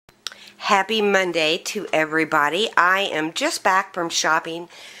Happy Monday to everybody. I am just back from shopping.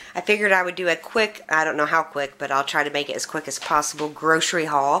 I figured I would do a quick, I don't know how quick, but I'll try to make it as quick as possible, grocery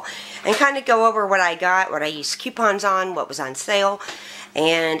haul and kind of go over what I got, what I used coupons on, what was on sale,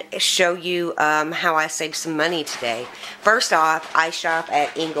 and show you how I saved some money today. First off, I shop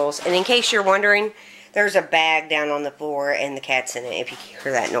at Ingles, and in case you're wondering, there's a bag down on the floor and the cat's in it, if you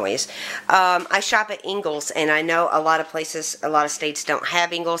hear that noise. I shop at Ingles, and I know a lot of places, a lot of states don't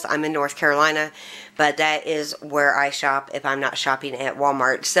have Ingles. I'm in North Carolina, but that is where I shop if I'm not shopping at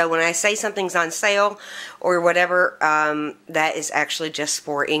Walmart. So when I say something's on sale or whatever, that is actually just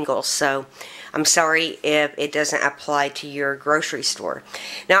for Ingles. So I'm sorry if it doesn't apply to your grocery store.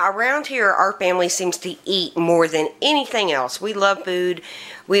 Now around here, our family seems to eat more than anything else. We love food.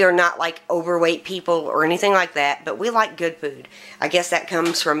 We are not like overweight people or anything like that, but we like good food. I guess that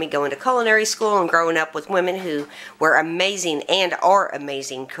comes from me going to culinary school and growing up with women who were amazing and are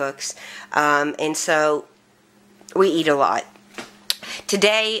amazing cooks. And so we eat a lot.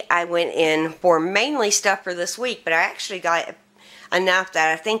 Today I went in for mainly stuff for this week, but I actually got enough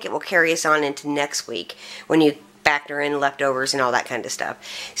that I think it will carry us on into next week when you factor in leftovers and all that kind of stuff.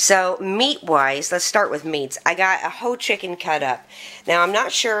 So meat wise, let's start with meats. I got a whole chicken cut up. Now I'm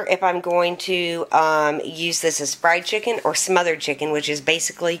not sure if I'm going to use this as fried chicken or smothered chicken, which is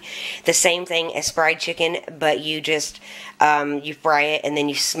basically the same thing as fried chicken, but you just you fry it and then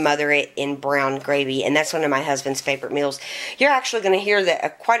you smother it in brown gravy, and that's one of my husband's favorite meals. You're actually going to hear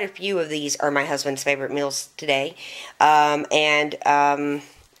that quite a few of these are my husband's favorite meals today.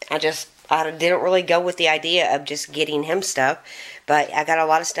 I didn't really go with the idea of just getting him stuff, but I got a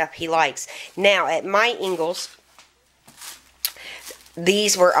lot of stuff he likes. Now, at my Ingles,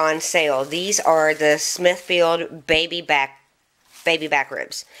 these were on sale. These are the Smithfield baby back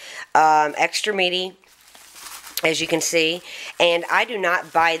ribs. Extra meaty, as you can see, and I do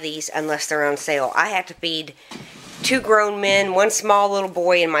not buy these unless they're on sale. I have to feed 2 grown men, 1 small little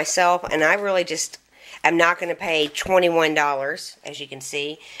boy, and myself, and I really just I'm not going to pay $21, as you can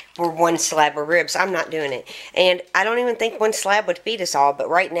see, for 1 slab of ribs. I'm not doing it. And I don't even think 1 slab would feed us all, but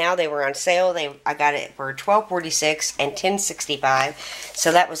right now they were on sale. I got it for $12.46 and $10.65,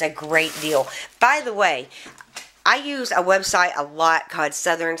 so that was a great deal. By the way, I use a website a lot called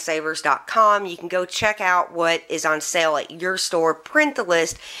southernsavers.com. You can go check out what is on sale at your store. Print the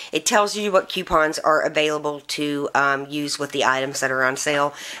list. It tells you what coupons are available to use with the items that are on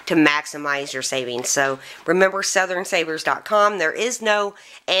sale to maximize your savings. So remember southernsavers.com. There is no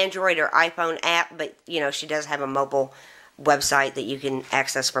Android or iPhone app, but you know, she does have a mobile website that you can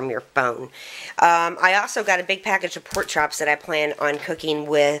access from your phone. I also got a big package of pork chops that I plan on cooking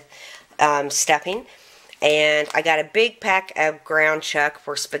with stuffing. And I got a big pack of ground chuck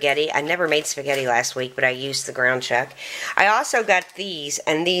for spaghetti. I never made spaghetti last week, but I used the ground chuck. I also got these,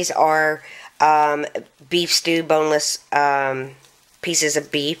 and these are beef stew, boneless pieces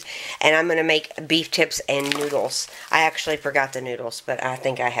of beef. And I'm going to make beef tips and noodles. I actually forgot the noodles, but I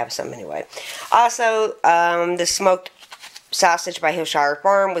think I have some anyway. Also, the smoked sausage by Hillshire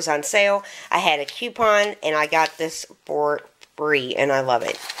Farm was on sale. I had a coupon, and I got this for free, and I love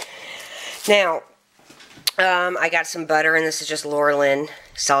it. Now, I got some butter, and this is just Laura Lynn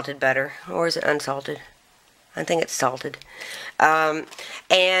salted butter. Or is it unsalted? I think it's salted. And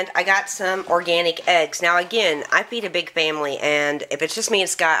I got some organic eggs. Now, again, I feed a big family, and if it's just me,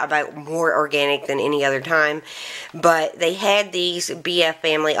 it's got about more organic than any other time. But they had these BF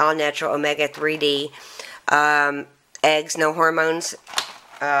Family All Natural Omega 3D eggs, no hormones,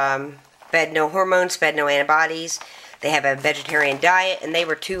 fed no hormones, fed no antibodies. They have a vegetarian diet, and they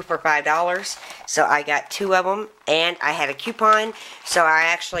were 2 for $5. So I got 2 of them, and I had a coupon, so I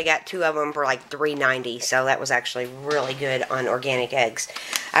actually got 2 of them for like $3.90. So that was actually really good on organic eggs.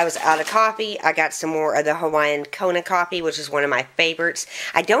 I was out of coffee. I got some more of the Hawaiian Kona coffee, which is one of my favorites.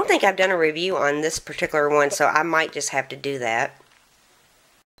 I don't think I've done a review on this particular one, so I might just have to do that.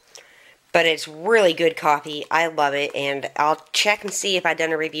 But it's really good coffee. I love it, and I'll check and see if I've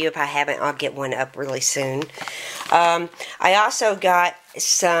done a review. If I haven't, I'll get one up really soon. I also got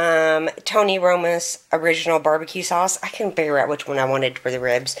some Tony Roma's original barbecue sauce. I couldn't figure out which one I wanted for the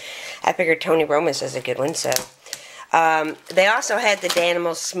ribs. I figured Tony Roma's is a good one, so. They also had the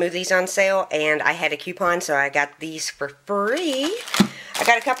Danimals smoothies on sale, and I had a coupon, so I got these for free. I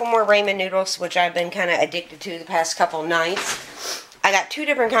got a couple more ramen noodles, which I've been kind of addicted to the past couple nights. I got 2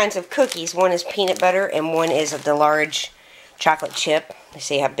 different kinds of cookies. One is peanut butter and one is the large chocolate chip. You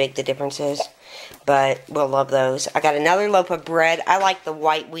see how big the difference is? But we'll love those. I got another loaf of bread. I like the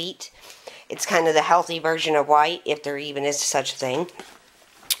white wheat. It's kind of the healthy version of white, if there even is such a thing.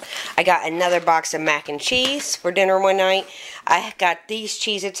 I got another box of mac and cheese for dinner one night. I got these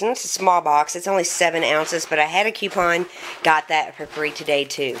Cheez-Its, and it's a small box. It's only 7 ounces, but I had a coupon. Got that for free today,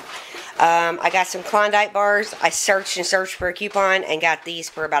 too. I got some Klondike bars. I searched and searched for a coupon and got these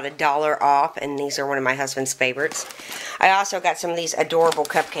for about $1 off, and these are one of my husband's favorites. I also got some of these adorable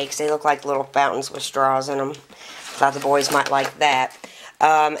cupcakes. They look like little fountains with straws in them. Thought the boys might like that.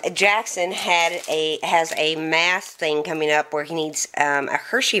 Jackson has a math thing coming up where he needs a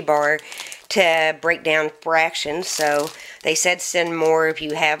Hershey bar to break down fractions, so they said send more if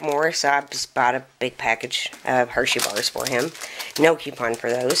you have more, so I just bought a big package of Hershey bars for him. No coupon for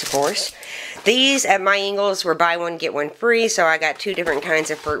those, of course. These at my Ingles were buy one get one free, so I got 2 different kinds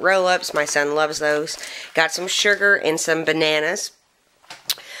of fruit roll-ups. My son loves those. Got some sugar and some bananas.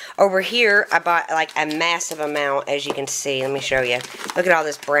 Over here, I bought like a massive amount, as you can see. Let me show you. Look at all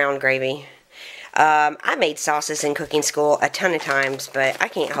this brown gravy. I made sauces in cooking school a ton of times, but I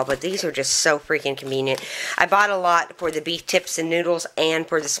can't help it. These are just so freaking convenient. I bought a lot for the beef tips and noodles and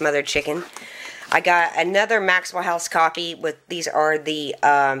for the smothered chicken. I got another Maxwell House coffee. These are the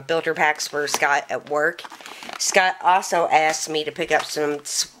filter packs for Scott at work. Scott also asked me to pick up some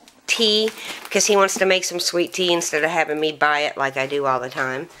tea because he wants to make some sweet tea instead of having me buy it like I do all the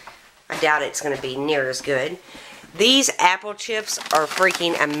time. I doubt it's going to be near as good. These apple chips are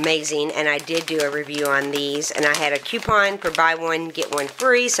freaking amazing, and I did do a review on these, and I had a coupon for buy one get one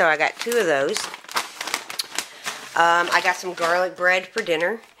free, so I got 2 of those. I got some garlic bread for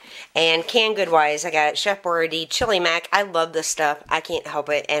dinner. And canned Goodwise, I got Chef Boyardee Chili Mac. I love this stuff. I can't help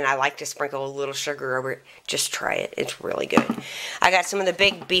it, and I like to sprinkle a little sugar over it. Just try it. It's really good. I got some of the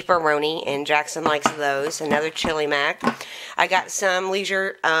big beefaroni, and Jackson likes those. Another Chili Mac. I got some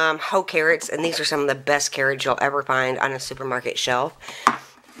Leisure Hoe carrots, and these are some of the best carrots you'll ever find on a supermarket shelf.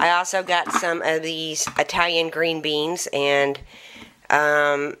 I also got some of these Italian green beans, and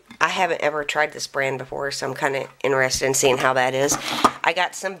I haven't ever tried this brand before, so I'm kind of interested in seeing how that is. I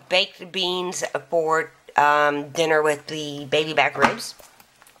got some baked beans for dinner with the baby back ribs.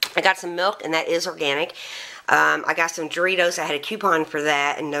 I got some milk, and that is organic. I got some Doritos. I had a coupon for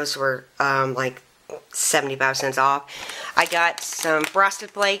that, and those were like 75 cents off. I got some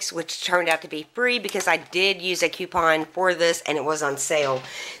Frosted Flakes, which turned out to be free because I did use a coupon for this, and it was on sale.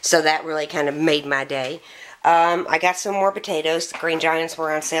 So that really kind of made my day. I got some more potatoes. The Green Giants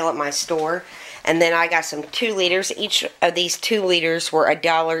were on sale at my store. And then I got some 2 liters. Each of these 2 liters were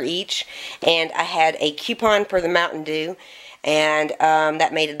 $1 each. And I had a coupon for the Mountain Dew. And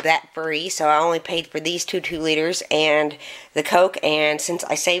that made that free. So I only paid for these 2 liters and the Coke. And since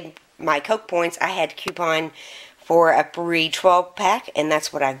I saved my Coke points, I had a coupon for a free 12-pack. And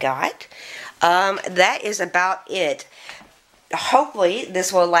that's what I got. That is about it. Hopefully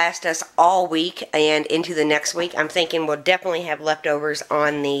this will last us all week and into the next week. I'm thinking we'll definitely have leftovers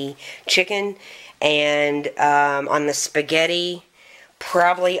on the chicken and on the spaghetti,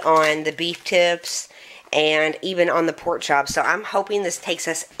 probably on the beef tips, and even on the pork chops. So I'm hoping this takes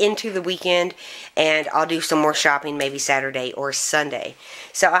us into the weekend, and I'll do some more shopping maybe Saturday or Sunday.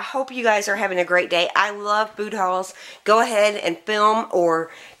 So I hope you guys are having a great day. I love food hauls. Go ahead and film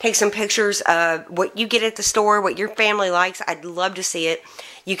or take some pictures of what you get at the store, what your family likes. I'd love to see it.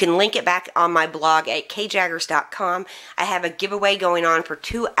 You can link it back on my blog at kjaggers.com. I have a giveaway going on for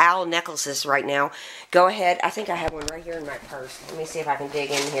 2 owl necklaces right now. Go ahead. I think I have one right here in my purse. Let me see if I can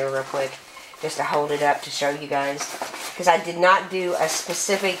dig in here real quick, just to hold it up to show you guys, because I did not do a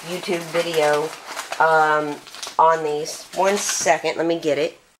specific YouTube video on these. One second, let me get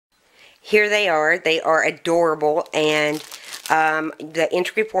it. Here they are. They are adorable, and the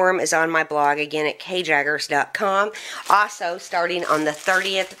entry form is on my blog, again, at kjaggers.com. Also, starting on the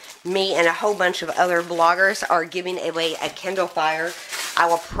 30th, me and a whole bunch of other bloggers are giving away a Kindle Fire. I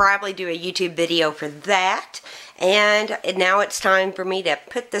will probably do a YouTube video for that. And now it's time for me to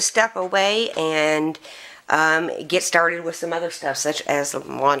put the stuff away and get started with some other stuff, such as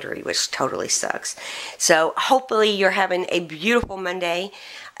laundry, which totally sucks. So hopefully you're having a beautiful Monday.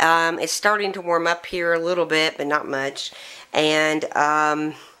 It's starting to warm up here a little bit, but not much. And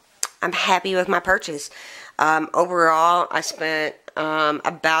I'm happy with my purchase. Overall, I spent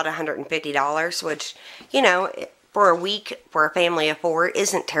about $150, which, you know, for a week for a family of 4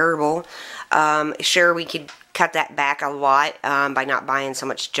 isn't terrible. Sure, we could cut that back a lot by not buying so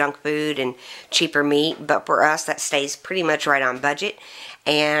much junk food and cheaper meat, but for us that stays pretty much right on budget.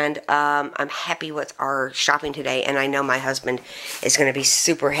 And I'm happy with our shopping today, and I know my husband is going to be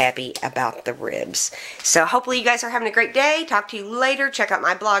super happy about the ribs. So hopefully you guys are having a great day. Talk to you later. Check out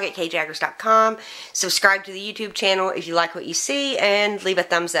my blog at kjaggers.com. Subscribe to the YouTube channel if you like what you see, and leave a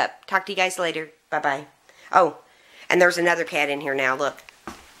thumbs up. Talk to you guys later. Bye-bye. Oh, and there's another cat in here now. Look.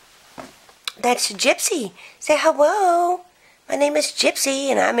 That's Gypsy. Say hello. My name is Gypsy,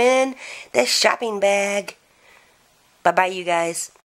 and I'm in this shopping bag. Bye-bye, you guys.